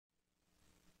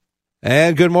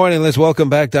And good morning. Let's welcome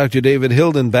back Dr. David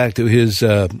Hilden back to his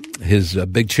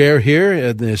big chair here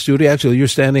in the studio. Actually, you're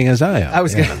standing as I am.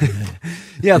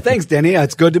 Yeah, thanks, Denny.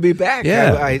 It's good to be back.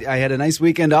 Yeah. I had a nice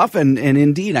weekend off, and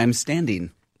indeed, I'm standing.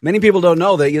 Many people don't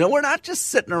know that, we're not just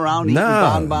sitting around eating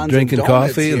bonbons drinking and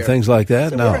donuts coffee here. and things like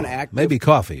that. So no, we're an active- maybe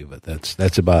coffee, but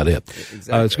that's about it.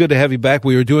 Exactly. It's good to have you back.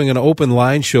 We were doing an open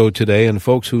line show today, and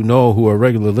folks who are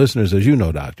regular listeners, as you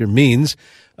know, Doctor, means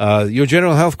your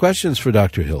general health questions for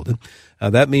Dr. Hilden.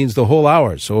 That means the whole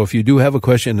hour. So if you do have a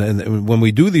question, and when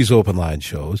we do these open line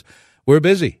shows, we're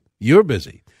busy. You're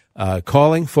busy.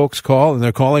 Folks call, and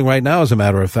they're calling right now, as a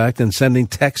matter of fact, and sending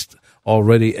text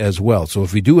already as well. So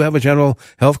if we do have a general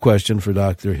health question for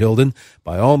Dr. Hilden,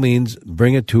 by all means,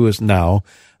 bring it to us now.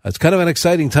 It's kind of an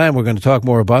exciting time. We're going to talk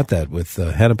more about that with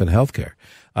Hennepin Healthcare.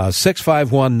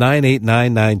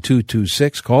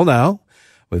 651-989-9226. Call now.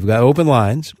 We've got open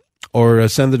lines. Or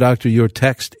send the doctor your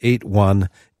text,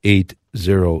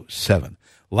 81807.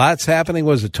 Lots happening.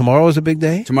 Was it tomorrow is a big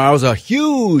day? Tomorrow's a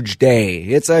huge day.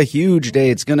 It's a huge day.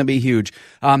 It's going to be huge.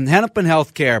 Hennepin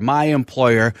Healthcare, my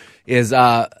employer, is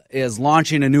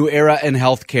launching a new era in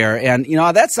healthcare. And,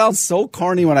 that sounds so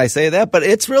corny when I say that, but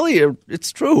it's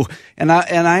true. And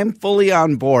I'm fully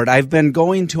on board. I've been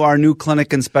going to our new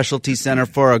clinic and specialty center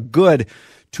for a good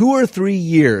 2 or 3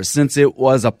 years since it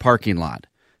was a parking lot.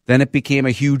 Then it became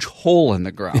a huge hole in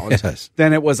the ground. Yes.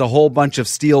 Then it was a whole bunch of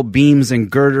steel beams and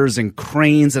girders and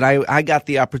cranes. And I got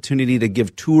the opportunity to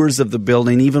give tours of the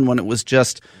building, even when it was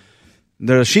just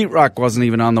the sheetrock wasn't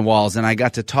even on the walls. And I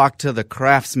got to talk to the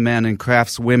craftsmen and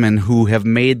craftswomen who have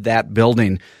made that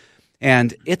building.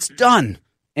 And it's done.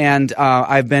 And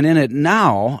I've been in it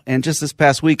now. And just this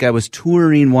past week, I was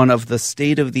touring one of the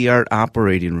state-of-the-art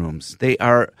operating rooms. They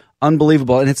are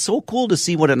unbelievable. And it's so cool to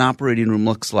see what an operating room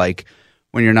looks like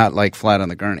when you're not like flat on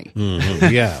the gurney.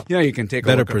 Mm-hmm. Yeah. You can take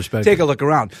better a look, perspective. Take a look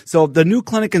around. So the new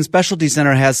clinic and specialty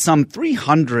center has some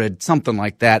 300, something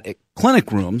like that,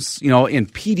 clinic rooms, in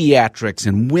pediatrics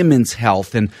and women's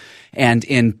health and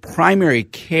in primary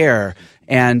care.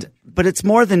 But it's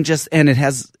more than just,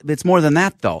 it's more than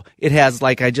that though. It has,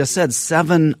 like I just said,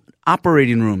 7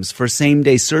 operating rooms for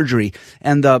same-day surgery.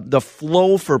 And the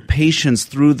flow for patients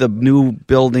through the new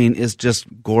building is just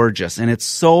gorgeous. And it's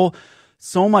so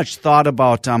much thought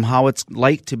about how it's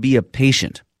like to be a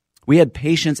patient. We had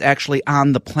patients actually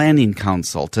on the planning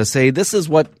council to say, this is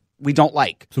what we don't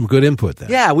like. Some good input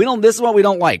there. Yeah, this is what we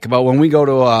don't like about when we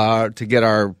go to get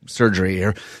our surgery,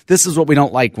 or this is what we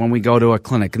don't like when we go to a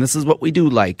clinic, and this is what we do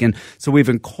like. And so we've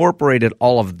incorporated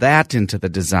all of that into the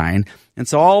design. And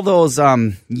so all those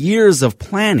years of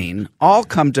planning all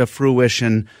come to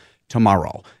fruition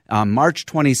tomorrow. March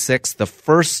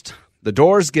 26th, the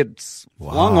doors get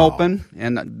flung open,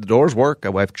 and the doors work.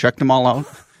 I've checked them all out.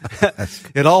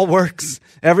 It all works.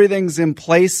 Everything's in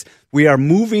place. We are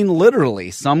moving literally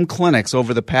some clinics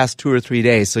over the past 2 or 3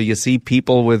 days. So you see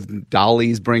people with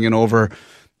dollies bringing over,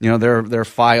 their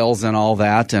files and all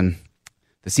that. And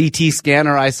the CT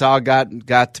scanner I saw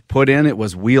got put in. It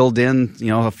was wheeled in,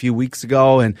 a few weeks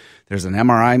ago, and there's an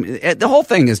MRI. The whole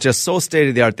thing is just so state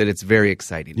of the art that it's very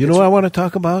exciting. You know what I want to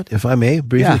talk about, if I may,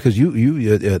 briefly, because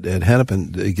you at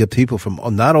Hennepin get people from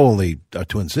not only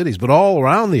Twin Cities but all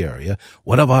around the area.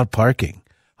 What about parking?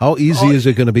 How easy is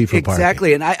it going to be for parking?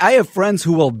 Exactly, and I have friends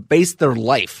who will base their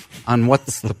life on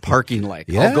what's the parking like.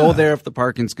 Yeah. I'll go there if the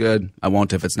parking's good. I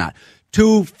won't if it's not.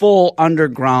 2 full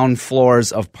underground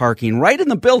floors of parking right in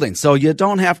the building, so you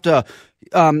don't have to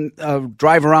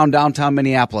drive around downtown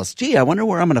Minneapolis. Gee, I wonder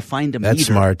where I'm going to find a meter. That's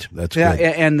smart. That's good.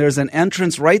 And there's an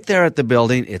entrance right there at the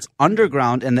building. It's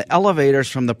underground, and the elevators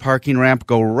from the parking ramp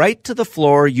go right to the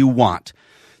floor you want.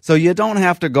 So you don't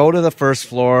have to go to the first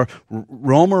floor,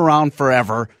 roam around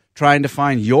forever trying to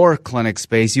find your clinic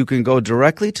space. You can go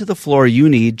directly to the floor you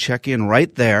need, check in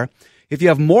right there. If you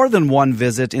have more than one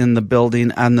visit in the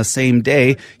building on the same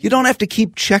day, you don't have to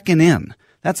keep checking in.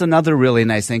 That's another really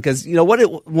nice thing, because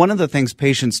one of the things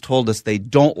patients told us they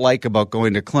don't like about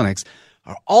going to clinics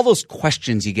are all those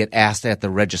questions you get asked at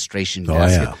the registration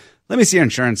desk. Yeah. Let me see your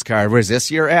insurance card. Is this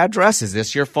your address? Is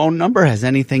this your phone number? Has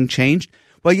anything changed?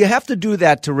 Well, you have to do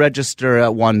that to register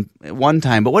at one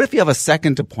time. But what if you have a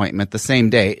second appointment the same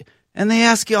day and they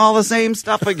ask you all the same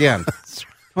stuff again?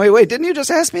 Wait, didn't you just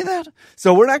ask me that?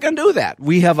 So we're not going to do that.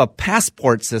 We have a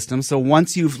passport system. So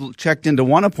once you've checked into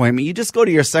one appointment, you just go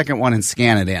to your second one and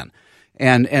scan it in.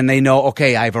 And they know,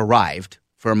 okay, I've arrived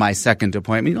for my second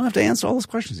appointment. You don't have to answer all those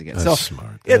questions again. That's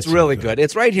smart. It's really good.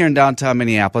 It's right here in downtown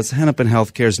Minneapolis, Hennepin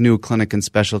Healthcare's new clinic and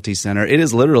specialty center. It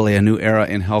is literally a new era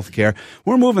in healthcare.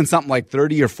 We're moving something like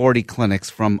 30 or 40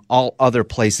 clinics from all other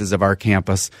places of our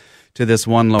campus to this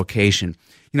one location.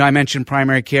 I mentioned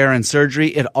primary care and surgery.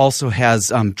 It also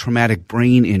has traumatic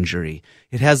brain injury.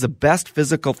 It has the best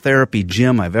physical therapy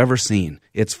gym I've ever seen.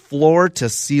 It's floor to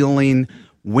ceiling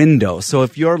window. So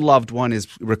if your loved one is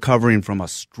recovering from a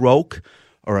stroke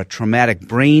or a traumatic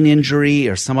brain injury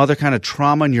or some other kind of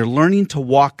trauma and you're learning to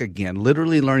walk again,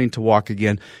 literally learning to walk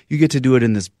again, you get to do it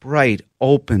in this bright,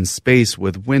 open space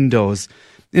with windows.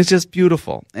 It's just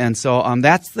beautiful. And so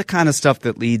that's the kind of stuff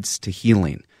that leads to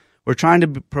healing. We're trying to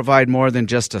provide more than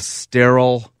just a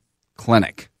sterile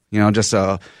clinic, just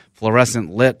a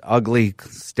fluorescent lit, ugly,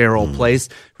 sterile place.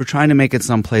 We're trying to make it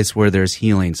someplace where there's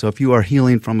healing. So if you are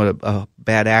healing from a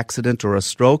bad accident or a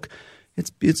stroke,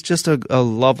 it's just a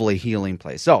lovely healing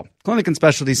place. So Clinic and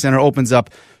Specialty Center opens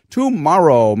up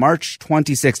tomorrow, March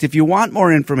 26th. If you want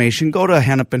more information, go to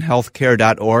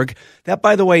hennepinhealthcare.org. That,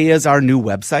 by the way, is our new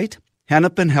website,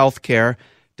 hennepinhealthcare.org.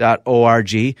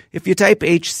 If you type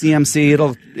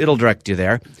HCMC, it'll direct you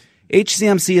there.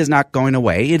 HCMC is not going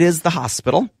away. It is the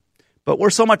hospital, but we're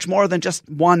so much more than just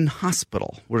one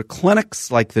hospital. We're clinics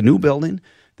like the new building,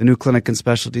 the new Clinic and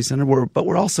Specialty Center, but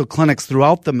we're also clinics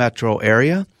throughout the metro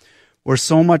area. We're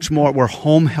so much more. We're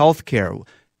home health care.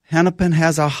 Hennepin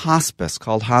has a hospice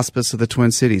called Hospice of the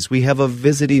Twin Cities. We have a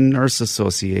visiting nurse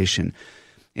association.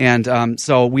 And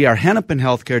so we are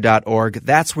hennepinhealthcare.org.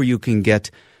 That's where you can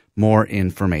get more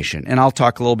information. And I'll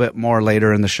talk a little bit more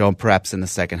later in the show, perhaps in the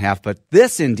second half. But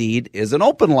this indeed is an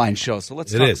open line show. So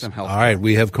let's talk some health. All right.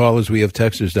 We have callers. We have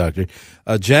texters, Doctor.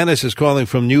 Janice is calling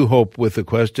from New Hope with a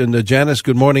question. Janice,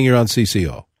 good morning. You're on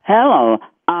CCO. Hello.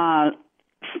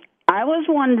 I was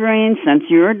wondering, since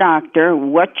you're a doctor,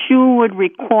 what you would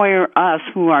require us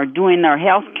who are doing our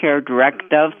health care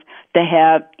directives to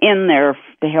have in there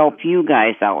to help you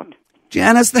guys out.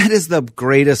 Janice, that is the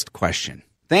greatest question.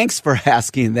 Thanks for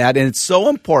asking that, and it's so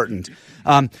important.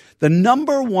 The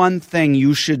number one thing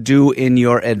you should do in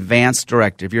your advance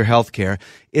directive, your health care,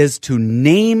 is to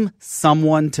name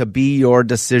someone to be your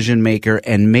decision maker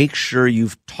and make sure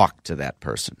you've talked to that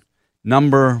person.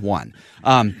 Number one.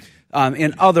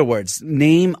 In other words,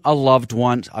 name a loved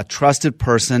one, a trusted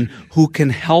person who can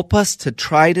help us to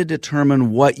try to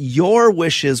determine what your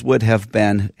wishes would have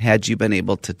been had you been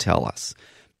able to tell us.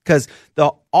 Because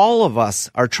all of us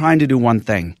are trying to do one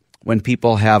thing when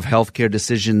people have healthcare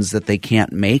decisions that they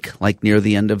can't make, like near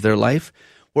the end of their life.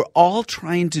 We're all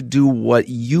trying to do what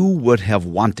you would have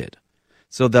wanted.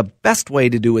 So the best way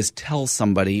to do is tell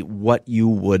somebody what you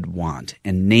would want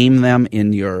and name them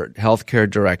in your healthcare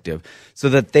directive so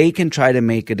that they can try to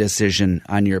make a decision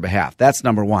on your behalf. That's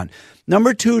number one.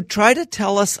 Number two, try to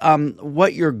tell us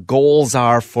what your goals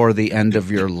are for the end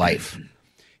of your life.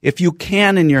 If you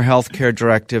can in your healthcare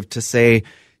directive to say,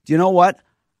 do you know what?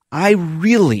 I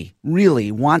really,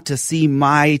 really want to see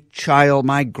my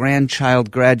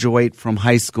grandchild graduate from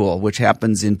high school, which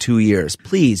happens in 2 years.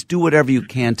 Please do whatever you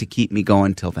can to keep me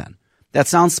going till then. That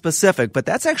sounds specific, but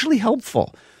that's actually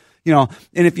helpful. And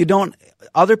if you don't,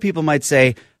 other people might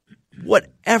say,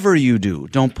 whatever you do,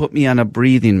 don't put me on a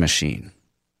breathing machine.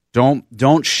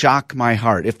 Don't shock my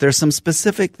heart. If there's some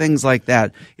specific things like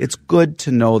that, it's good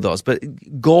to know those.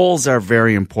 But goals are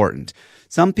very important.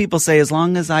 Some people say as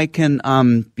long as I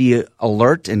can be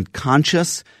alert and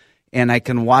conscious and I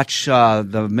can watch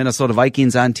the Minnesota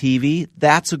Vikings on TV,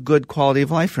 that's a good quality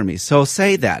of life for me. So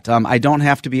say that. I don't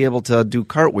have to be able to do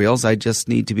cartwheels. I just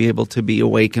need to be able to be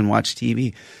awake and watch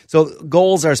TV. So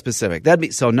goals are specific.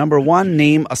 So number one,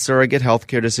 name a surrogate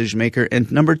healthcare decision maker.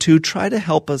 And number two, try to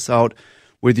help us out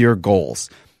with your goals.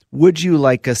 Would you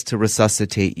like us to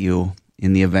resuscitate you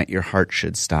in the event your heart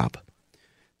should stop?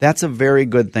 That's a very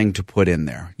good thing to put in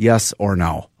there, yes or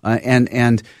no.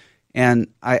 And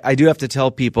I do have to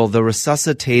tell people the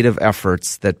resuscitative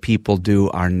efforts that people do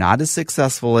are not as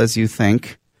successful as you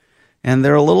think, and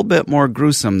they're a little bit more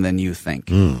gruesome than you think.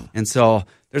 And so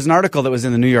there's an article that was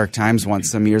in the New York Times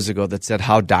once some years ago that said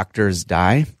how doctors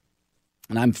die,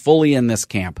 and I'm fully in this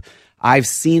camp. I've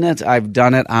seen it. I've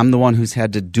done it. I'm the one who's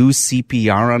had to do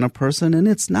CPR on a person, and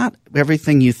it's not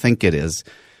everything you think it is.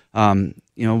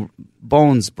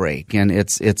 Bones break, and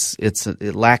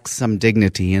it lacks some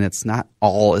dignity, and it's not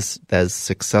all as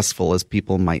successful as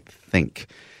people might think.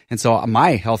 And so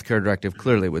my healthcare directive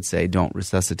clearly would say, don't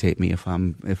resuscitate me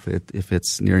if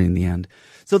it's nearing the end.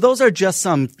 So those are just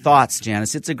some thoughts,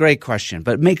 Janice. It's a great question,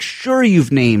 but make sure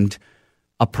you've named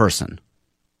a person.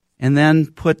 And then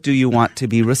put, do you want to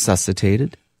be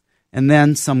resuscitated? And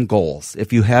then some goals.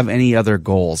 If you have any other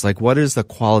goals, like what does the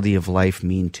quality of life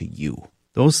mean to you?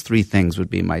 Those three things would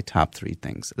be my top three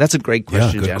things. That's a great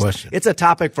question, good Jess. question. It's a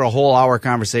topic for a whole hour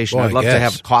conversation. Boy, I'd love to yes.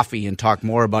 have coffee and talk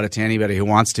more about it to anybody who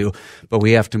wants to, but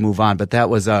we have to move on. But that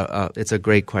was it's a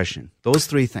great question. Those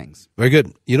three things. Very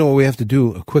good. You know what we have to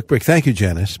do? A quick break. Thank you,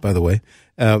 Janice, by the way.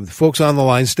 Folks on the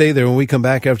line, stay there. When we come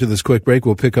back after this quick break,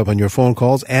 we'll pick up on your phone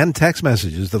calls and text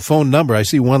messages. The phone number, I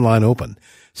see one line open,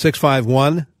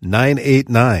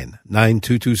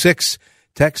 651-989-9226.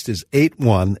 Text is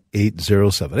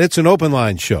 81807. It's an open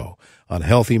line show on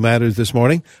Healthy Matters this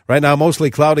morning. Right now,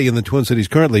 mostly cloudy in the Twin Cities,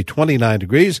 currently 29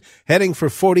 degrees, heading for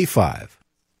 45.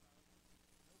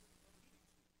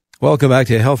 Welcome back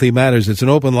to Healthy Matters. It's an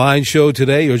open line show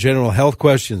today. Your general health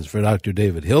questions for Dr.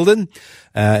 David Hilden.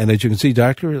 And as you can see,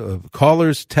 Doctor,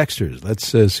 callers, texters. Let's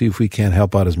see if we can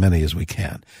help out as many as we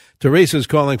can. Teresa's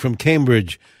calling from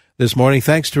Cambridge this morning.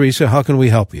 Thanks, Teresa. How can we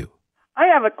help you? I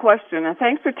have a question, and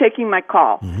thanks for taking my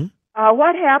call. Mm-hmm.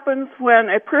 What happens when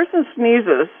a person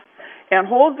sneezes and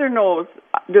holds their nose?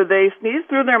 Do they sneeze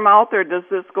through their mouth, or does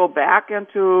this go back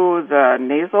into the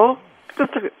nasal?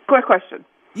 Just a quick question.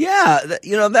 Yeah,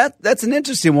 that's an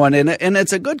interesting one, and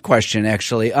it's a good question,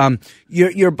 actually.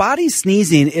 Your body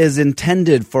sneezing is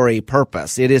intended for a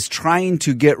purpose. It is trying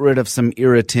to get rid of some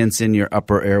irritants in your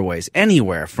upper airways,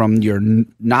 anywhere from your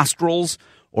nostrils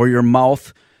or your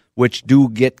mouth, which do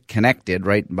get connected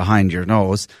right behind your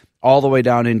nose, all the way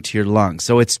down into your lungs.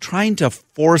 So it's trying to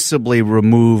forcibly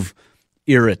remove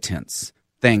irritants,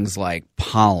 things like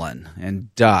pollen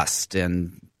and dust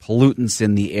and pollutants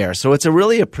in the air. So it's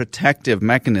really a protective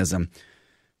mechanism.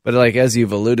 But like as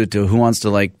you've alluded to, who wants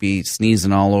to be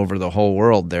sneezing all over the whole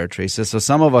world there, Teresa? So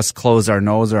some of us close our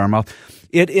nose or our mouth.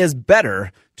 It is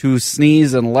better to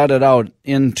sneeze and let it out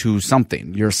into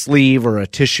something, your sleeve or a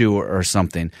tissue or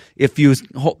something. If you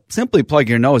simply plug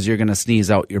your nose, you're going to sneeze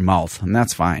out your mouth, and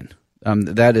that's fine.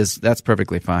 That's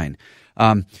perfectly fine.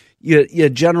 You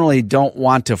generally don't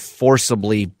want to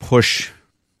forcibly push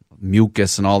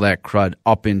mucus and all that crud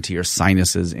up into your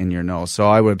sinuses in your nose. So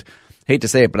I would hate to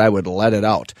say it, but I would let it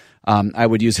out. I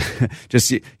would use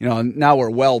now we're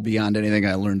well beyond anything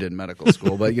I learned in medical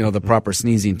school, but the proper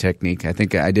sneezing technique. I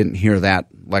think I didn't hear that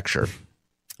lecture,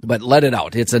 but let it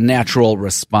out. It's a natural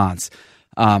response.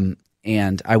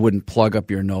 And I wouldn't plug up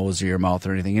your nose or your mouth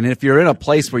or anything. And if you're in a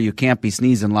place where you can't be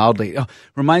sneezing loudly,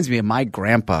 reminds me of my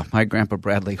grandpa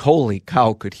Bradley. Holy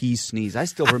cow, could he sneeze? I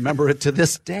still remember it to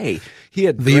this day. He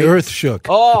had The earth shook.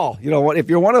 Oh, you know what? If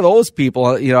you're one of those people,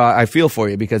 I feel for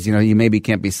you because, you maybe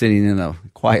can't be sitting in a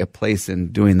quiet place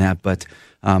and doing that. But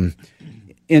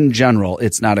in general,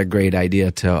 it's not a great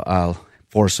idea to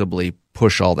forcibly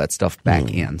push all that stuff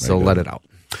back in. So let it out.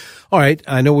 All right.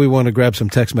 I know we want to grab some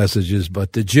text messages,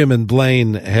 but Jim and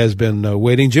Blaine has been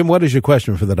waiting. Jim, what is your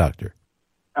question for the doctor?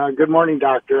 Good morning,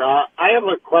 doctor. I have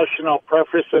a question. I'll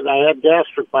preface it. I had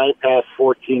gastric bypass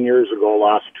 14 years ago,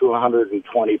 lost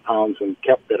 220 pounds and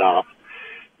kept it off.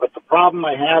 But the problem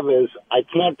I have is I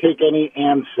can't take any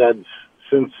NSAIDs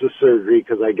since the surgery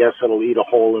because I guess it'll eat a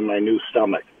hole in my new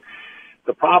stomach.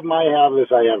 The problem I have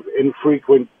is I have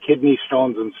infrequent kidney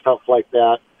stones and stuff like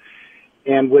that.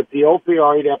 And with the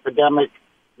opioid epidemic,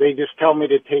 they just tell me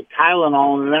to take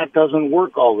Tylenol, and that doesn't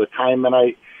work all the time. And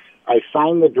I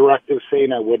signed the directive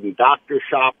saying I wouldn't doctor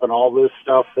shop and all this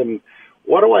stuff. And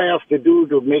what do I have to do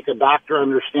to make a doctor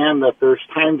understand that there's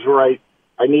times where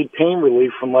I need pain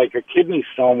relief from like a kidney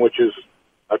stone, which is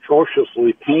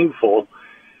atrociously painful?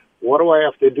 What do I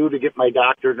have to do to get my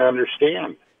doctor to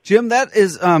understand? Jim, that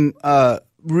is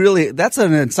really, that's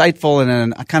an insightful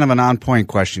and a kind of an on-point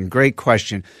question. Great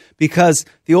question. Because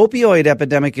the opioid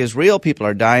epidemic is real. People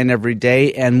are dying every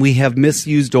day, and we have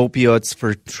misused opioids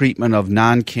for treatment of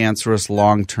non-cancerous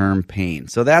long-term pain.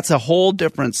 So that's a whole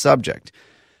different subject.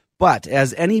 But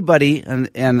as anybody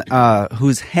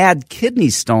who's had kidney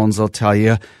stones will tell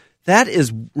you, that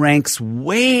ranks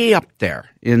way up there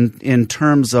in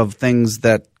terms of things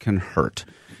that can hurt.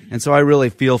 And so I really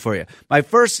feel for you. A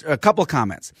couple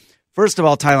comments. First of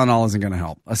all, Tylenol isn't going to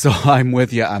help. So I'm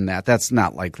with you on that. That's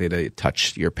not likely to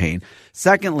touch your pain.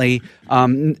 Secondly,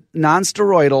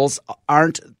 nonsteroidals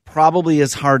aren't probably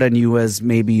as hard on you as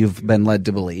maybe you've been led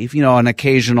to believe. An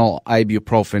occasional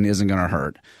ibuprofen isn't going to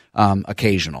hurt.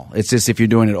 Occasional. It's just if you're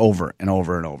doing it over and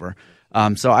over and over.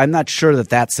 So I'm not sure that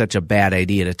that's such a bad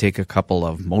idea to take a couple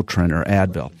of Motrin or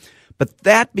Advil. But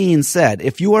that being said,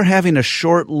 if you are having a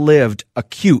short-lived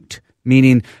acute,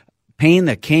 meaning pain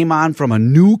that came on from a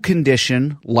new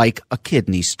condition like a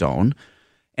kidney stone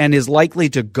and is likely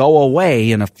to go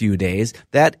away in a few days,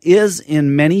 that is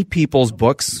in many people's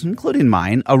books, including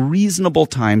mine, a reasonable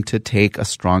time to take a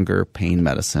stronger pain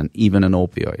medicine, even an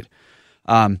opioid.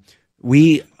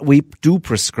 We do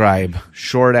prescribe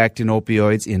short-acting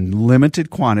opioids in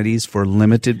limited quantities for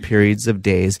limited periods of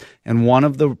days, and one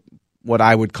of the what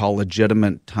I would call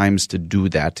legitimate times to do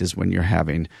that is when you're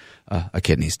having a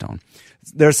kidney stone.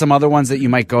 There's some other ones that you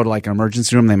might go to like an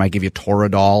emergency room. They might give you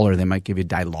Toradol or they might give you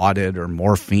Dilaudid or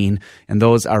morphine, and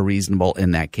those are reasonable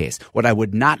in that case. What I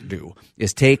would not do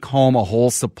is take home a whole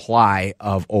supply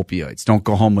of opioids. Don't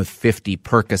go home with 50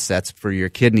 Percocets for your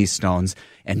kidney stones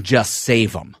and just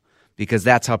save them, because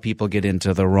that's how people get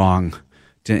into the wrong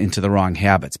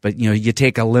habits. But, you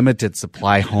take a limited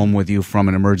supply home with you from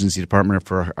an emergency department or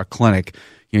for a clinic.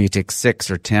 You take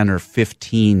 6 or 10 or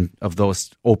 15 of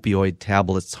those opioid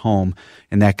tablets home,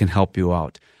 and that can help you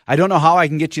out. I don't know how I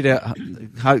can get you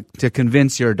to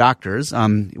convince your doctors.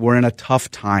 We're in a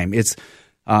tough time. It's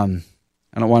I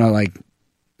don't want to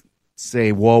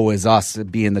say woe is us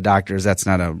being the doctors. That's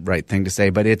not a right thing to say,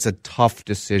 but it's a tough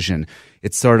decision.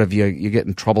 It's sort of you get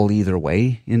in trouble either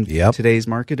way in today's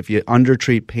market. If you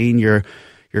undertreat pain, you're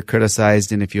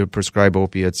criticized, and if you prescribe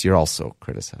opiates, you're also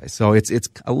criticized. So it's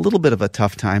a little bit of a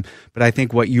tough time, but I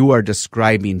think what you are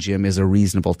describing, Jim, is a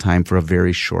reasonable time for a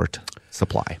very short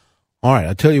supply. All right,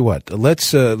 I'll tell you what.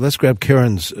 Let's grab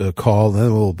Karen's call,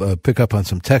 then we'll pick up on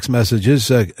some text messages.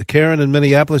 Karen in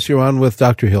Minneapolis, you're on with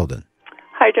Dr. Hilden.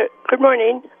 Hi, good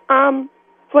morning.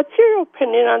 What's your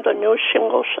opinion on the new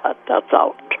shingle shot that's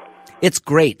out? It's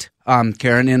great,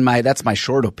 Karen. That's my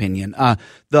short opinion.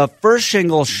 The first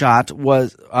shingle shot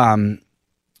was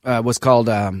called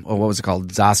what was it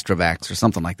called? Zostavax or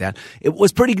something like that. It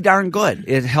was pretty darn good.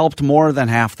 It helped more than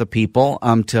half the people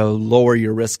to lower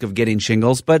your risk of getting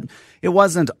shingles, but it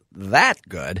wasn't that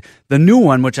good. The new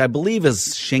one, which I believe is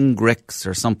Shingrix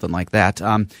or something like that,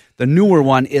 the newer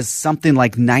one is something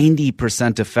like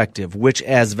 90% effective, which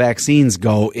as vaccines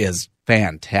go is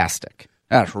fantastic.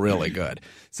 That's really good.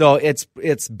 So it's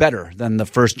better than the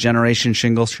first generation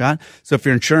shingles shot. So if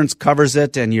your insurance covers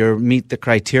it and you meet the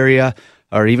criteria,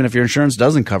 or even if your insurance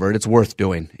doesn't cover it, it's worth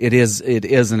doing. It is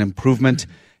an improvement.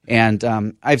 And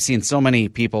I've seen so many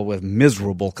people with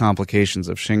miserable complications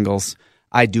of shingles.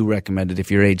 I do recommend it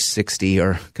if you're age 60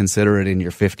 or consider it in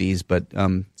your 50s, but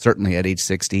certainly at age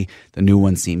 60, the new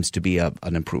one seems to be an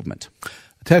improvement.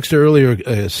 A texter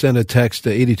earlier sent a text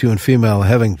to 82 and female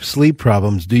having sleep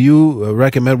problems. Do you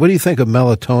recommend, what do you think of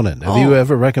melatonin? Have you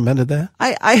ever recommended that?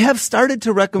 I have started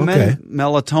to recommend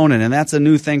melatonin, and that's a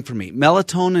new thing for me.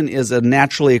 Melatonin is a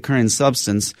naturally occurring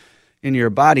substance in your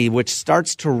body which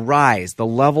starts to rise. The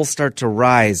levels start to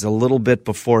rise a little bit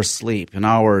before sleep, an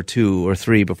hour or 2 or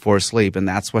 3 before sleep, and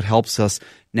that's what helps us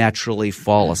naturally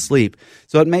fall asleep.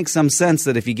 So it makes some sense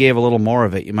that if you gave a little more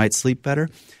of it, you might sleep better.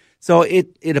 So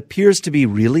it appears to be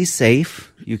really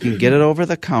safe. You can get it over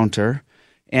the counter,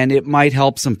 and it might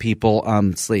help some people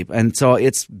sleep. And so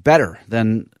it's better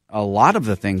than a lot of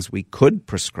the things we could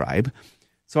prescribe.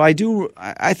 So I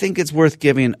think it's worth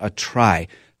giving a try.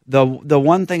 The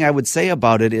one thing I would say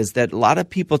about it is that a lot of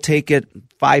people take it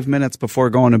 5 minutes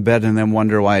before going to bed and then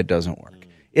wonder why it doesn't work.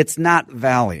 It's not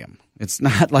Valium. It's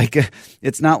not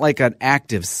like an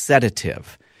active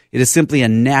sedative. It is simply a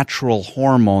natural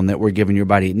hormone that we're giving your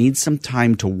body. It needs some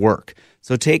time to work.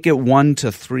 So take it 1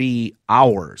 to 3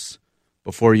 hours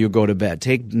before you go to bed.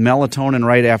 Take melatonin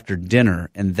right after dinner,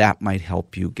 and that might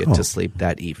help you get to sleep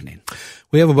that evening.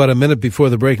 We have about a minute before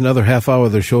the break, another half hour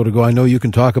of the show to go. I know you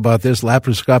can talk about this,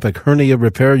 laparoscopic hernia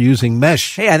repair using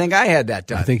mesh. Hey, I think I had that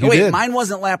done. I think you did. Mine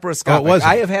wasn't laparoscopic. Oh, it wasn't.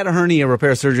 I have had a hernia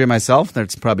repair surgery myself.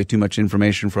 That's probably too much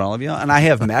information for all of you. And I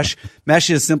have mesh. Mesh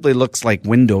simply looks like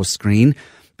window screen,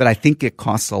 but I think it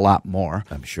costs a lot more.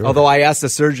 I'm sure. Although I asked the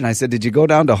surgeon, I said, did you go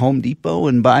down to Home Depot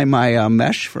and buy my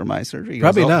mesh for my surgery? He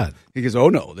goes, Probably not. He goes, oh,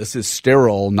 no, this is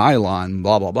sterile nylon,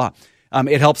 blah, blah, blah.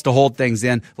 It helps to hold things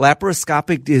in.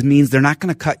 Laparoscopic means they're not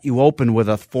going to cut you open with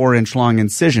a 4-inch long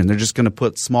incision. They're just going to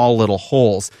put small little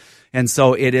holes. And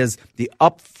so it is the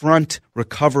upfront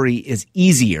recovery is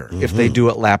easier if they do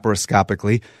it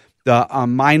laparoscopically.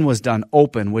 Mine was done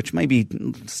open, which maybe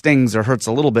stings or hurts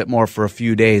a little bit more for a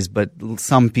few days, but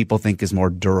some people think is more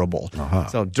durable.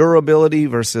 So durability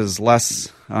versus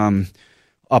less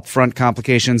upfront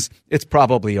complications, it's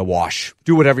probably a wash.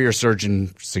 Do whatever your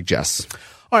surgeon suggests.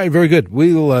 All right, very good.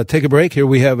 We'll take a break here.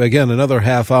 We have, again, another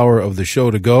half hour of the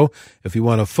show to go. If you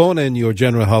want to phone in your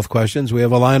general health questions, we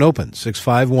have a line open,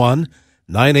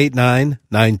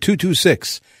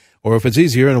 651-989-9226. Or if it's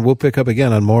easier, and we'll pick up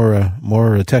again on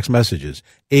more text messages,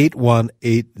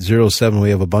 81807. We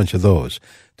have a bunch of those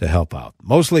to help out.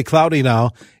 Mostly cloudy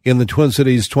now in the Twin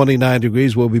Cities, 29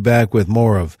 degrees. We'll be back with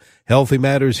more of Healthy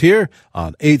Matters here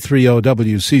on 830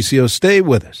 WCCO. Stay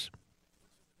with us.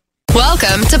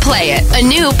 Welcome to Play It, a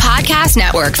new podcast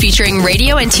network featuring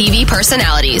radio and TV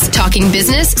personalities talking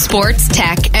business, sports,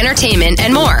 tech, entertainment,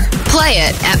 and more. Play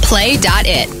it at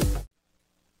play.it.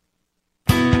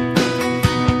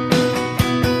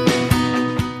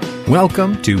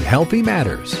 Welcome to Healthy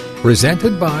Matters,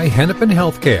 presented by Hennepin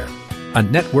Healthcare, a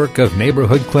network of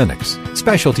neighborhood clinics,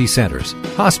 specialty centers,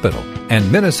 hospital, and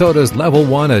Minnesota's Level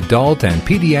 1 Adult and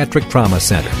Pediatric Trauma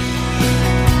Center.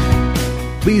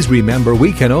 Please remember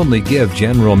we can only give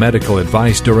general medical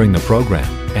advice during the program,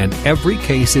 and every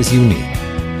case is unique.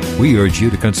 We urge you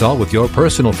to consult with your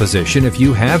personal physician if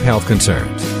you have health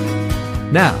concerns.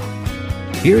 Now,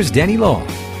 here's Denny Long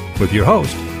with your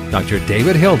host, Dr.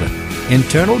 David Hilden,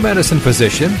 internal medicine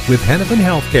physician with Hennepin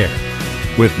Healthcare,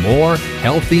 with more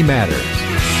Healthy Matters.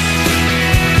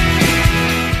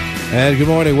 And good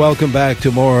morning. Welcome back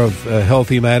to more of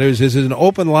Healthy Matters. This is an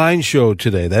open line show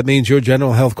today. That means your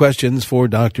general health questions for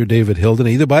Dr. David Hilden,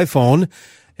 either by phone,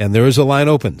 and there is a line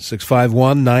open,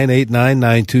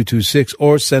 651-989-9226,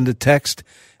 or send a text.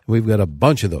 We've got a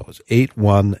bunch of those,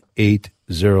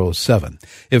 81807.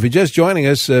 If you're just joining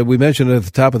us, we mentioned at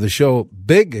the top of the show,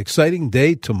 big, exciting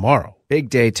day tomorrow. Big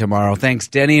day tomorrow. Thanks,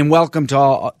 Denny, and welcome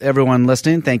to everyone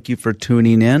listening. Thank you for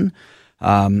tuning in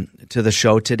to the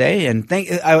show today. And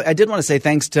I did want to say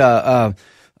thanks to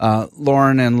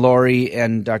Lauren and Lori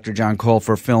and Dr. John Cole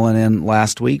for filling in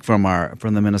last week from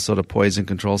the Minnesota Poison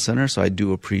Control Center. So I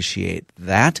do appreciate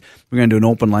that. We're going to do an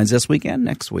open lines this weekend,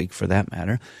 next week for that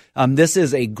matter. This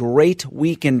is a great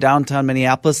week in downtown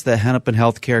Minneapolis. The Hennepin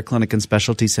Healthcare Clinic and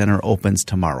Specialty Center opens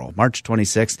tomorrow, March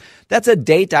 26th. That's a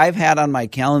date I've had on my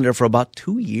calendar for about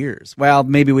 2 years. Well,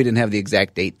 maybe we didn't have the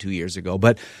exact date 2 years ago,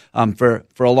 but for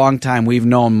a long time we've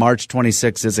known March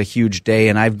 26th is a huge day,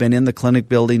 and I've been in the clinic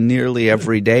building nearly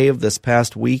every day of this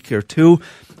past week or two.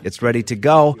 It's ready to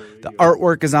go. The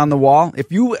artwork is on the wall.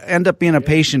 If you end up being a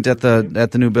patient at the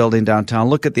new building downtown,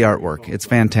 look at the artwork. It's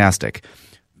fantastic.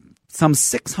 Some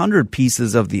 600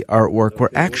 pieces of the artwork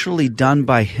were actually done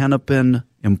by Hennepin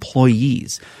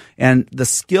employees, and the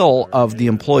skill of the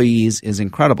employees is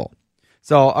incredible.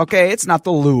 So, okay, it's not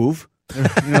the Louvre.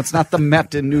 It's not the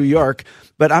Met in New York,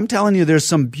 but I'm telling you, there's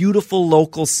some beautiful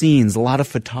local scenes, a lot of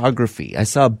photography. I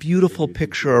saw a beautiful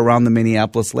picture around the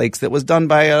Minneapolis lakes that was done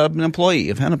by an employee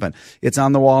of Hennepin. It's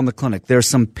on the wall in the clinic. There's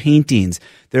some paintings.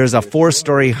 There's a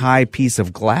 4-story high piece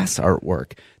of glass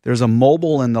artwork. There's a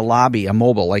mobile in the lobby, a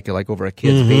mobile like over a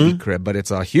kid's baby crib, but it's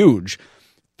a huge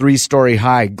 3-story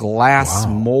high glass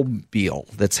mobile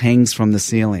that hangs from the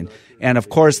ceiling. And of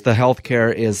course, the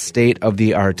healthcare is state of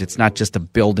the art. It's not just a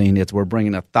building. We're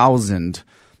bringing 1,000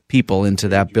 people into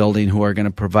that building who are going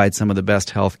to provide some of the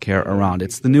best healthcare around.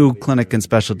 It's the new Clinic and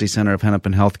Specialty Center of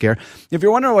Hennepin Healthcare. If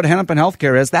you're wondering what Hennepin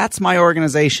Healthcare is, that's my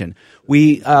organization.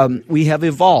 We have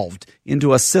evolved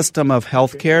into a system of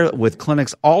healthcare with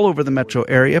clinics all over the metro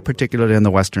area, particularly on the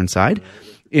western side.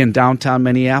 In downtown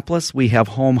Minneapolis, we have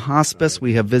home hospice,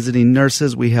 we have visiting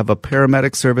nurses, we have a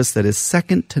paramedic service that is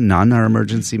second to none, our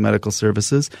emergency medical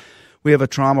services. We have a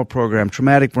trauma program,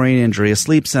 traumatic brain injury, a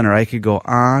sleep center. I could go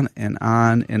on and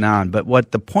on and on. But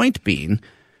what the point being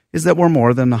is that we're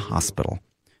more than a hospital.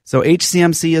 So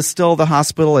HCMC is still the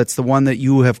hospital. It's the one that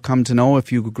you have come to know.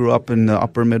 If you grew up in the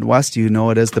upper Midwest, you know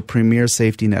it as the premier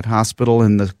safety net hospital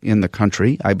in the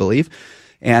country, I believe.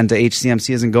 And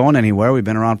HCMC isn't going anywhere. We've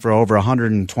been around for over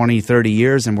 120, 30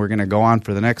 years, and we're going to go on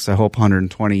for the next, I hope,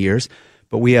 120 years.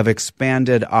 But we have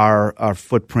expanded our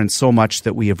footprint so much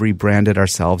that we have rebranded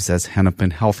ourselves as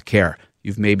Hennepin Healthcare.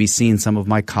 You've maybe seen some of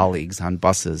my colleagues on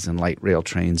buses and light rail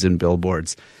trains and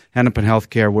billboards. Hennepin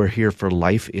Healthcare, we're here for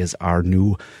life, is our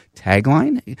new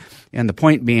tagline. And the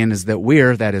point being is that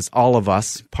that is all of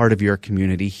us, part of your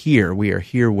community here. We are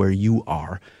here where you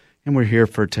are. And we're here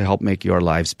to help make your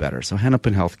lives better. So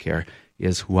Hennepin Healthcare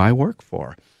is who I work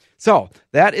for. So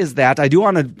that is that. I do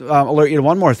want to alert you to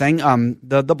one more thing.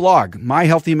 The blog,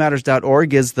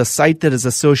 myhealthymatters.org, is the site that is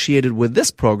associated with this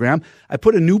program. I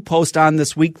put a new post on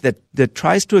this week that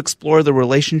tries to explore the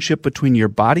relationship between your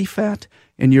body fat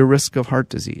and your risk of heart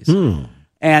disease.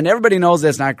 And everybody knows that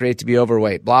it's not great to be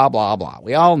overweight, blah, blah, blah.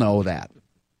 We all know that.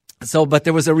 But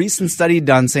there was a recent study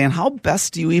done saying, how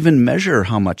best do you even measure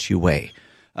how much you weigh?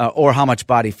 Or how much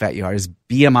body fat you are. Is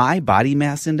BMI, body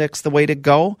mass index, the way to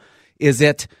go? Is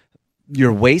it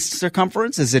your waist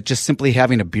circumference? Is it just simply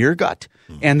having a beer gut?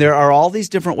 And there are all these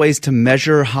different ways to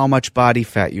measure how much body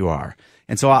fat you are.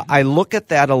 And so I look at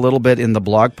that a little bit in the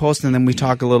blog post, and then we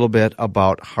talk a little bit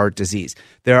about heart disease.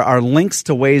 There are links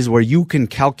to ways where you can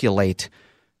calculate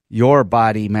your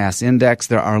body mass index.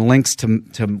 There are links to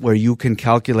where you can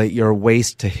calculate your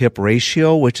waist to hip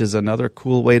ratio, which is another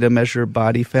cool way to measure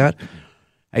body fat.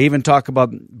 I even talk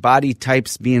about body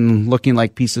types looking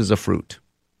like pieces of fruit.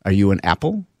 Are you an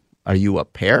apple? Are you a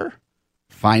pear?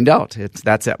 Find out.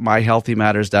 That's at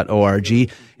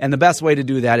myhealthymatters.org. And the best way to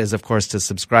do that is, of course, to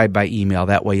subscribe by email.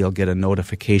 That way you'll get a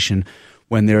notification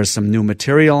when there's some new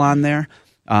material on there.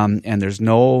 And there's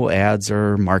no ads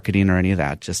or marketing or any of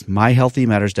that. Just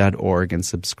myhealthymatters.org and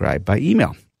subscribe by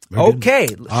email. Okay.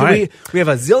 We have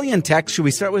a zillion texts. Should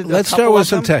we start with Let's start with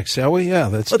some texts, shall we? Yeah,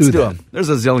 let's do that. them. There's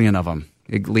a zillion of them,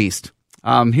 at least.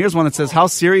 Here's one that says, how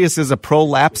serious is a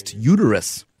prolapsed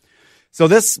uterus? So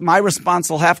my response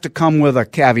will have to come with a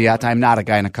caveat. I'm not a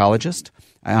gynecologist,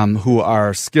 who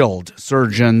are skilled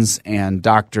surgeons and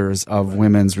doctors of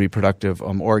women's reproductive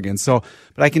organs. But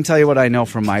I can tell you what I know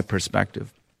from my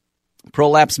perspective.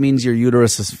 Prolapse means your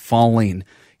uterus is falling.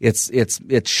 It's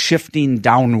shifting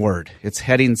downward. It's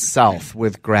heading south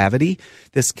with gravity.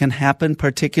 This can happen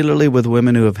particularly with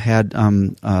women who have had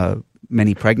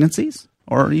many pregnancies,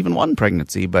 or even one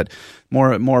pregnancy, but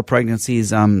more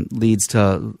pregnancies leads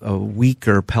to a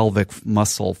weaker pelvic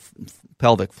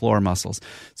floor muscles.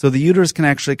 So the uterus can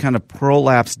actually kind of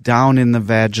prolapse down in the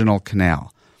vaginal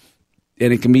canal.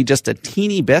 And it can be just a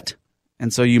teeny bit,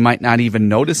 and so you might not even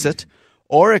notice it,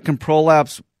 or it can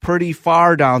prolapse pretty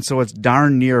far down so it's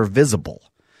darn near visible.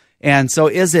 And so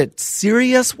is it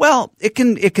serious? Well, it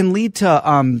can lead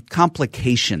to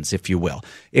complications, if you will.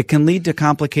 It can lead to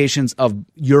complications of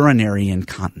urinary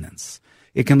incontinence.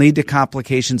 It can lead to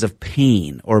complications of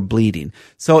pain or bleeding.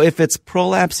 So if it's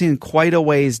prolapsing quite a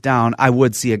ways down, I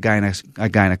would see a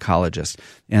gynecologist,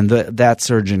 and that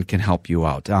surgeon can help you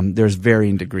out. There's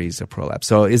varying degrees of prolapse.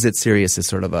 So is it serious is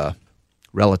sort of a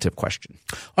relative question.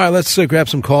 All right, let's grab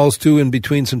some calls, too, in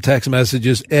between some text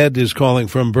messages. Ed is calling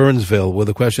from Burnsville with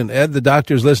a question. Ed, the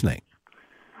doctor's listening.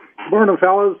 Morning,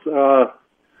 fellas.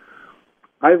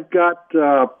 I've got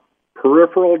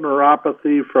peripheral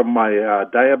neuropathy from my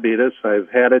diabetes. I've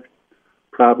had it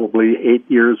probably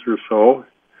 8 years or so.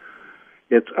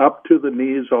 It's up to the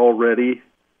knees already.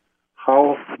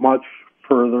 How much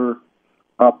further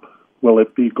up will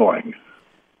it be going?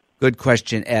 Good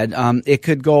question, Ed. It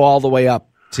could go all the way up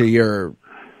to your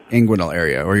inguinal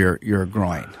area or your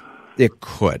groin. It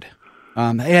could.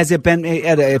 Has it been,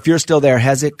 Ed, if you're still there,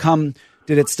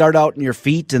 did it start out in your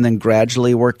feet and then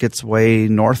gradually work its way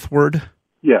northward?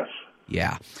 Yes.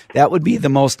 Yeah. That would be the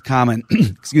most common,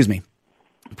 excuse me.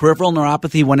 Peripheral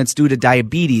neuropathy, when it's due to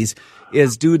diabetes,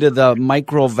 is due to the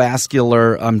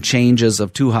microvascular changes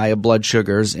of too high of blood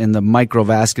sugars in the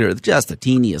microvascular, just the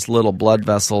teeniest little blood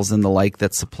vessels and the like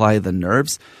that supply the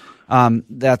nerves. And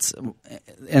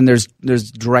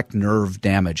there's direct nerve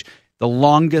damage. The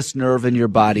longest nerve in your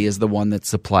body is the one that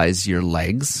supplies your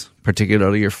legs,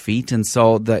 particularly your feet. And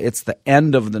so it's the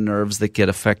end of the nerves that get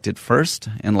affected first.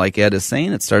 And like Ed is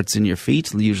saying, it starts in your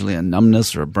feet, usually a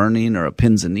numbness or a burning or a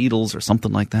pins and needles or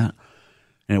something like that.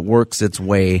 And it works its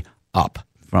way up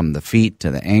from the feet to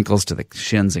the ankles to the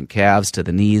shins and calves to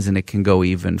the knees, and it can go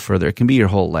even further. It can be your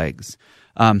whole legs.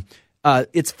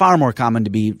 It's far more common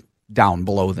to be down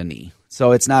below the knee.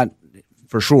 So it's not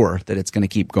for sure that it's going to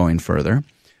keep going further.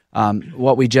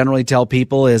 What we generally tell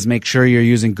people is make sure you're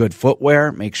using good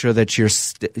footwear. Make sure that you're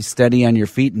steady on your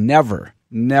feet. Never,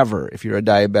 if you're a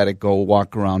diabetic, go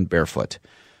walk around barefoot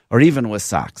or even with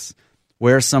socks.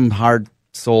 Wear some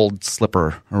hard-soled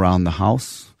slipper around the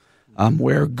house.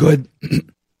 Wear good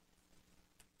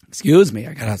excuse me,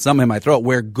 I got something in my throat.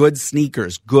 Wear good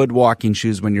sneakers, good walking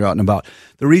shoes when you're out and about.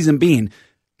 The reason being,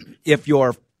 if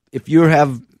you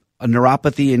have a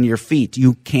neuropathy in your feet,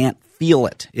 you can't feel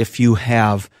it. If you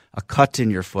have a cut in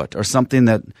your foot or something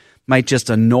that might just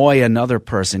annoy another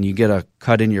person, you get a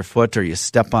cut in your foot or you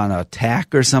step on a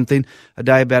tack or something, a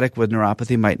diabetic with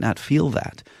neuropathy might not feel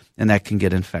that, and that can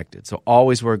get infected. So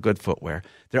always wear good footwear.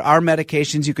 There are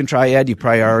medications you can try, Ed. You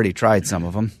probably already tried some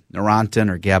of them, Neurontin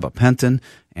or gabapentin,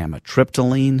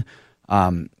 amitriptyline,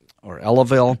 or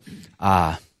Elavil,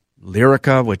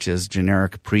 Lyrica, which is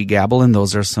generic pregabalin.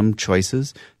 Those are some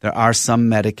choices. There are some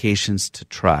medications to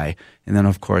try. And then,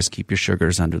 of course, keep your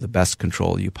sugars under the best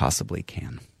control you possibly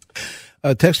can.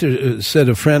 Texter said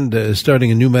a friend is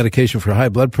starting a new medication for high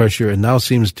blood pressure and now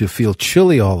seems to feel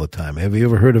chilly all the time. Have you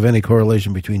ever heard of any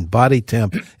correlation between body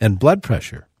temp and blood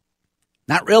pressure?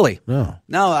 Not really. No.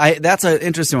 That's an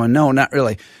interesting one. No, not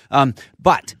really.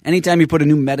 But anytime you put a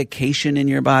new medication in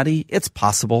your body, it's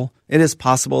possible. It is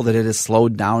possible that it has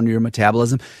slowed down your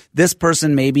metabolism. This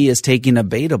person maybe is taking a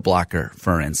beta blocker,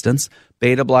 for instance.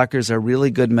 Beta blockers are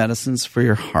really good medicines for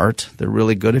your heart. They're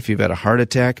really good if you've had a heart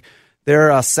attack.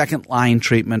 They're a second-line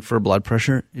treatment for blood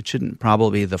pressure. It shouldn't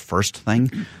probably be the first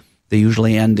thing. They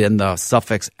usually end in the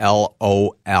suffix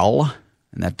LOL.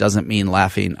 And that doesn't mean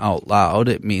laughing out loud.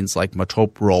 It means like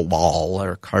metoprolol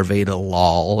or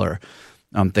carvedilol or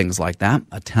things like that.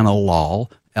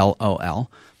 Atenolol, LOL.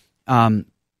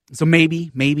 So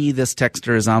maybe this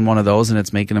texter is on one of those and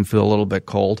it's making him feel a little bit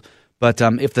cold. But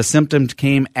if the symptoms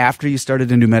came after you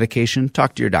started a new medication,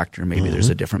 talk to your doctor. Maybe there's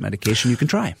a different medication you can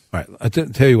try. All right. I'll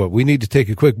tell you what, we need to take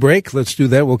a quick break. Let's do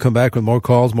that. We'll come back with more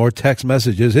calls, more text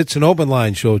messages. It's an open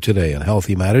line show today on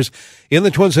Healthy Matters. In the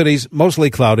Twin Cities,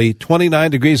 mostly cloudy, 29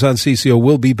 degrees on CCO.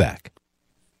 We'll be back.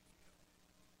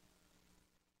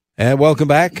 And welcome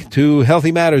back to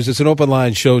Healthy Matters. It's an open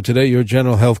line show today. Your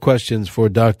general health questions for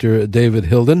Dr. David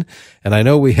Hilden. And I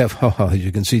know we have, as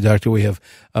you can see, Doctor, we have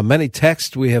many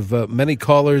texts. We have many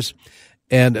callers.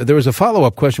 And there was a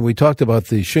follow-up question. We talked about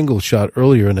the shingle shot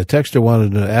earlier, and a texter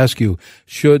wanted to ask you,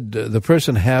 should the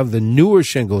person have the newer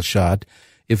shingle shot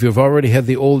if you've already had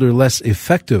the older, less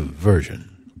effective version?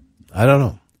 I don't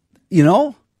know. You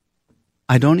know,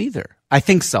 I don't either. I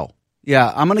think so.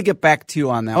 Yeah, I'm going to get back to you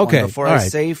on that one before I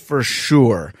say for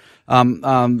sure.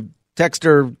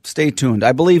 Texter, stay tuned.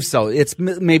 I believe so. It's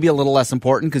maybe a little less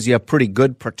important because you have pretty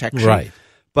good protection. Right.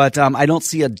 But I don't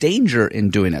see a danger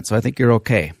in doing it, so I think you're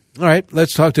okay. All right,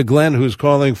 let's talk to Glenn, who's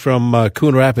calling from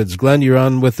Coon Rapids. Glenn, you're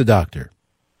on with the doctor.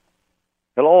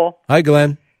 Hello. Hi,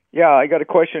 Glenn. Yeah, I got a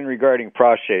question regarding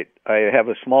prostate. I have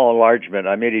a small enlargement.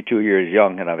 I'm 82 years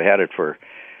young, and I've had it for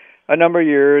a number of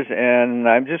years, and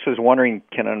I just was wondering,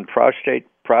 can a prostate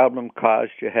problem cause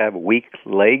you to have weak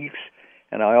legs?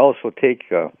 And I also take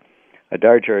a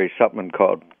dietary supplement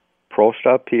called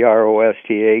Prosta,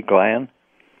 Prosta gland,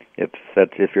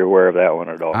 if you're aware of that one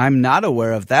at all. I'm not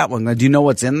aware of that one. Do you know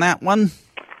what's in that one?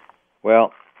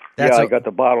 Well, I got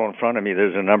the bottle in front of me.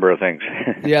 There's a number of things.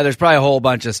 Yeah, there's probably a whole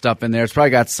bunch of stuff in there. It's probably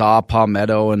got saw,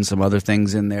 palmetto, and some other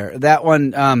things in there. That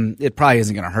one, it probably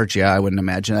isn't going to hurt you, I wouldn't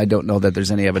imagine. I don't know that there's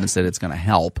any evidence that it's going to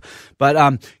help. But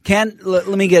let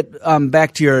me get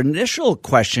back to your initial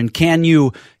question. Can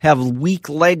you have weak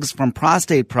legs from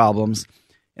prostate problems?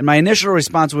 And my initial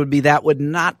response would be that would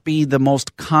not be the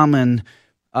most common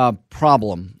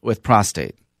problem with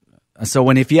prostate. So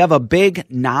if you have a big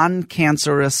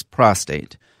non-cancerous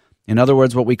prostate, in other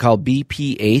words, what we call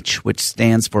BPH, which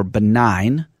stands for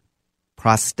benign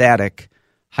prostatic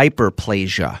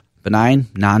hyperplasia. Benign,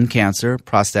 non-cancer,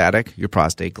 prostatic, your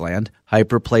prostate gland,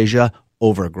 hyperplasia,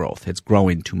 overgrowth. It's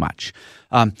growing too much.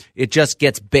 It just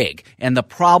gets big. And the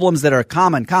problems that are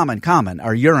common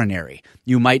are urinary.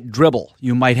 You might dribble.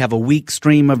 You might have a weak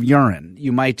stream of urine.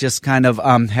 You might just kind of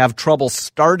have trouble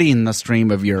starting the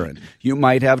stream of urine. You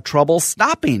might have trouble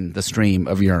stopping the stream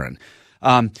of urine.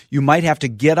 You might have to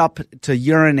get up to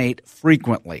urinate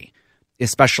frequently,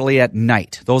 especially at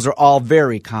night. Those are all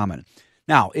very common.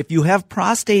 Now, if you have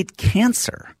prostate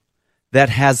cancer that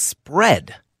has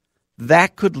spread,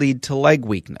 that could lead to leg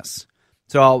weakness.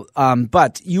 So,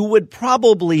 but you would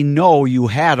probably know you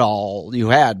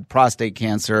had prostate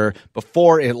cancer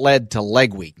before it led to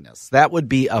leg weakness. That would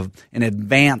be an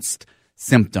advanced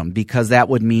symptom because that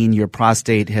would mean your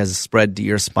prostate has spread to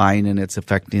your spine and it's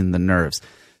affecting the nerves.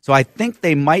 So I think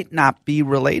they might not be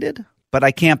related, but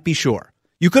I can't be sure.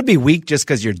 You could be weak just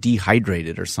because you're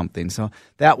dehydrated or something. So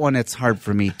that one, it's hard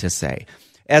for me to say.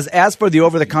 As for the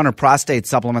over-the-counter prostate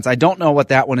supplements, I don't know what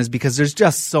that one is because there's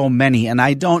just so many, and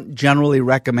I don't generally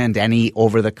recommend any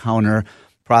over-the-counter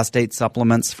prostate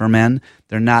supplements for men.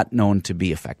 They're not known to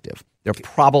be effective. They're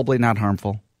probably not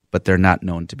harmful, but they're not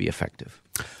known to be effective.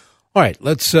 All right,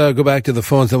 let's go back to the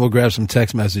phones, then we'll grab some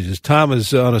text messages. Tom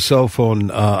is on a cell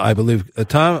phone, I believe.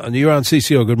 Tom, you're on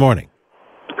CCO. Good morning.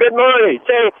 Good morning.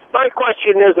 Say, my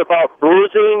question is about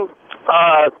bruising.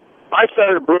 I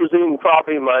started bruising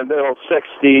probably in my middle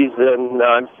 60s, and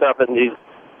I'm 70s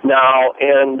now,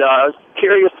 and I was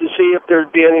curious to see if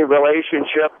there'd be any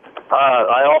relationship.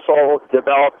 I also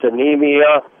developed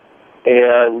anemia,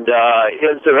 and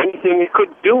is there anything you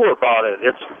could do about it?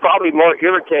 It's probably more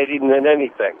irritating than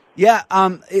anything. Yeah,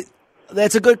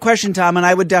 that's a good question, Tom, and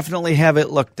I would definitely have it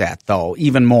looked at, though,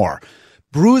 even more.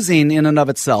 Bruising in and of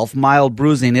itself, mild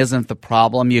bruising, isn't the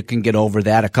problem. You can get over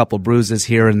that, a couple bruises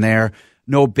here and there,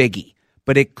 no biggie.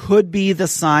 But it could be the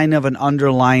sign of an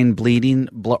underlying bleeding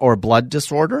or blood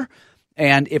disorder.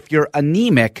 And if you're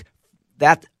anemic,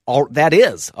 that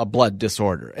is a blood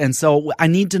disorder. And so I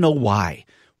need to know why.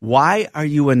 Why are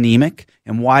you anemic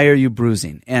and why are you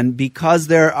bruising? And because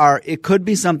it could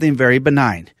be something very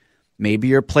benign. Maybe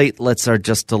your platelets are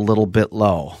just a little bit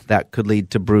low. That could lead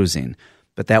to bruising.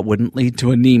 But that wouldn't lead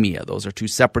to anemia. Those are two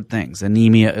separate things.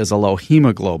 Anemia is a low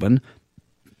hemoglobin.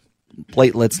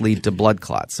 Platelets lead to blood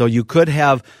clots. So you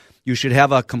should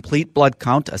have a complete blood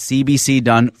count, a CBC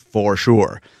done for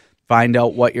sure. find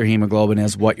out what your hemoglobin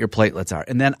is, what your platelets are.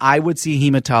 And then I would see a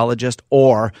hematologist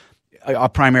or a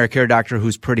primary care doctor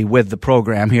who's pretty with the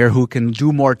program here who can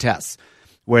do more tests,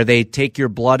 where they take your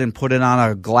blood and put it on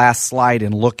a glass slide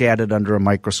and look at it under a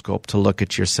microscope to look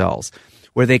at your cells,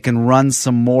 where they can run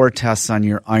some more tests on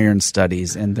your iron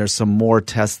studies, and there's some more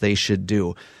tests they should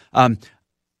do.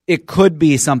 It could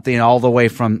be something all the way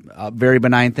from very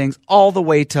benign things all the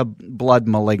way to blood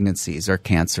malignancies or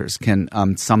cancers can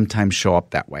sometimes show up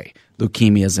that way,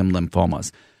 leukemias and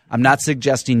lymphomas. I'm not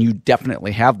suggesting you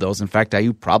definitely have those. In fact,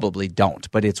 you probably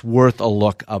don't, but it's worth a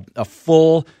look, a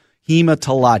full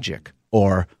hematologic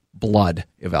or blood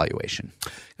evaluation.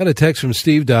 Got a text from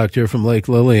Steve, doctor, from Lake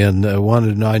Lillian.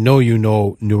 Wanted to know, I know you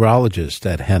know neurologists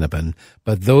at Hennepin,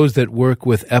 but those that work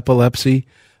with epilepsy,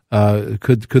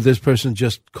 could this person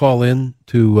just call in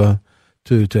to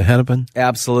Hennepin?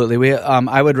 Absolutely.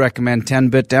 I would recommend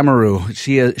 10-Bit Demaru.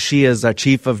 She is our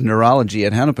chief of neurology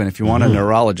at Hennepin if you want a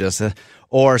neurologist.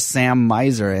 Or Sam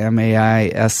Meiser,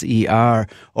 Maiser,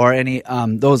 or any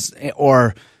those,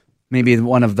 or maybe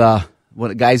one of the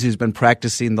guys who's been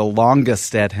practicing the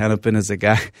longest at Hennepin is a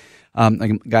guy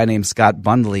named Scott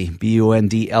Bundley,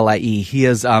 Bundlie. He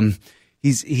is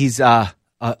he's a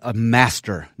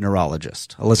master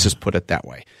neurologist. Let's just put it that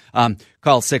way.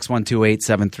 Call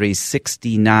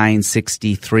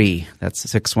 612-873-6963. That's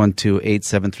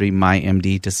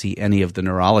 612-873-MyMD to see any of the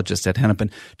neurologists at Hennepin.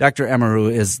 Dr.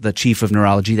 Emaru is the chief of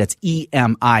neurology. That's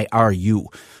Emiru.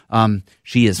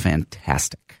 She is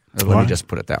fantastic. Let me just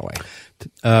put it that way.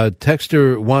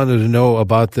 Texter wanted to know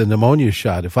about the pneumonia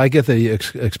shot. If I get the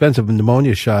expensive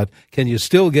pneumonia shot, can you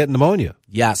still get pneumonia?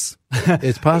 Yes.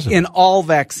 It's possible. In all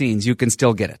vaccines, you can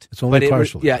still get it. It's only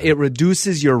partially. It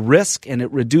reduces your risk, and it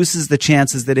reduces the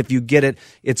chances that if you get it,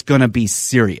 it's going to be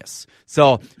serious.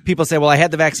 So people say, well, I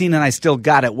had the vaccine and I still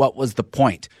got it. What was the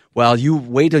point? Well, you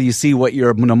wait till you see what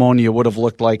your pneumonia would have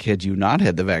looked like had you not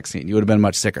had the vaccine. You would have been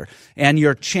much sicker. And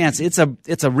your chance, it's a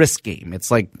risk game.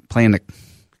 It's like playing a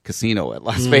casino at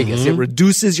Las Vegas. It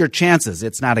reduces your chances.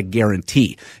 It's not a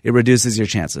guarantee. It reduces your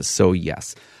chances. So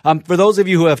yes. For those of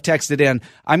you who have texted in,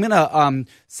 I'm going to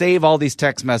save all these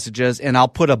text messages, and I'll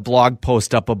put a blog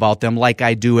post up about them like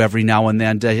I do every now and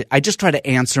then. I just try to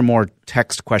answer more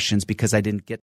text questions because I didn't get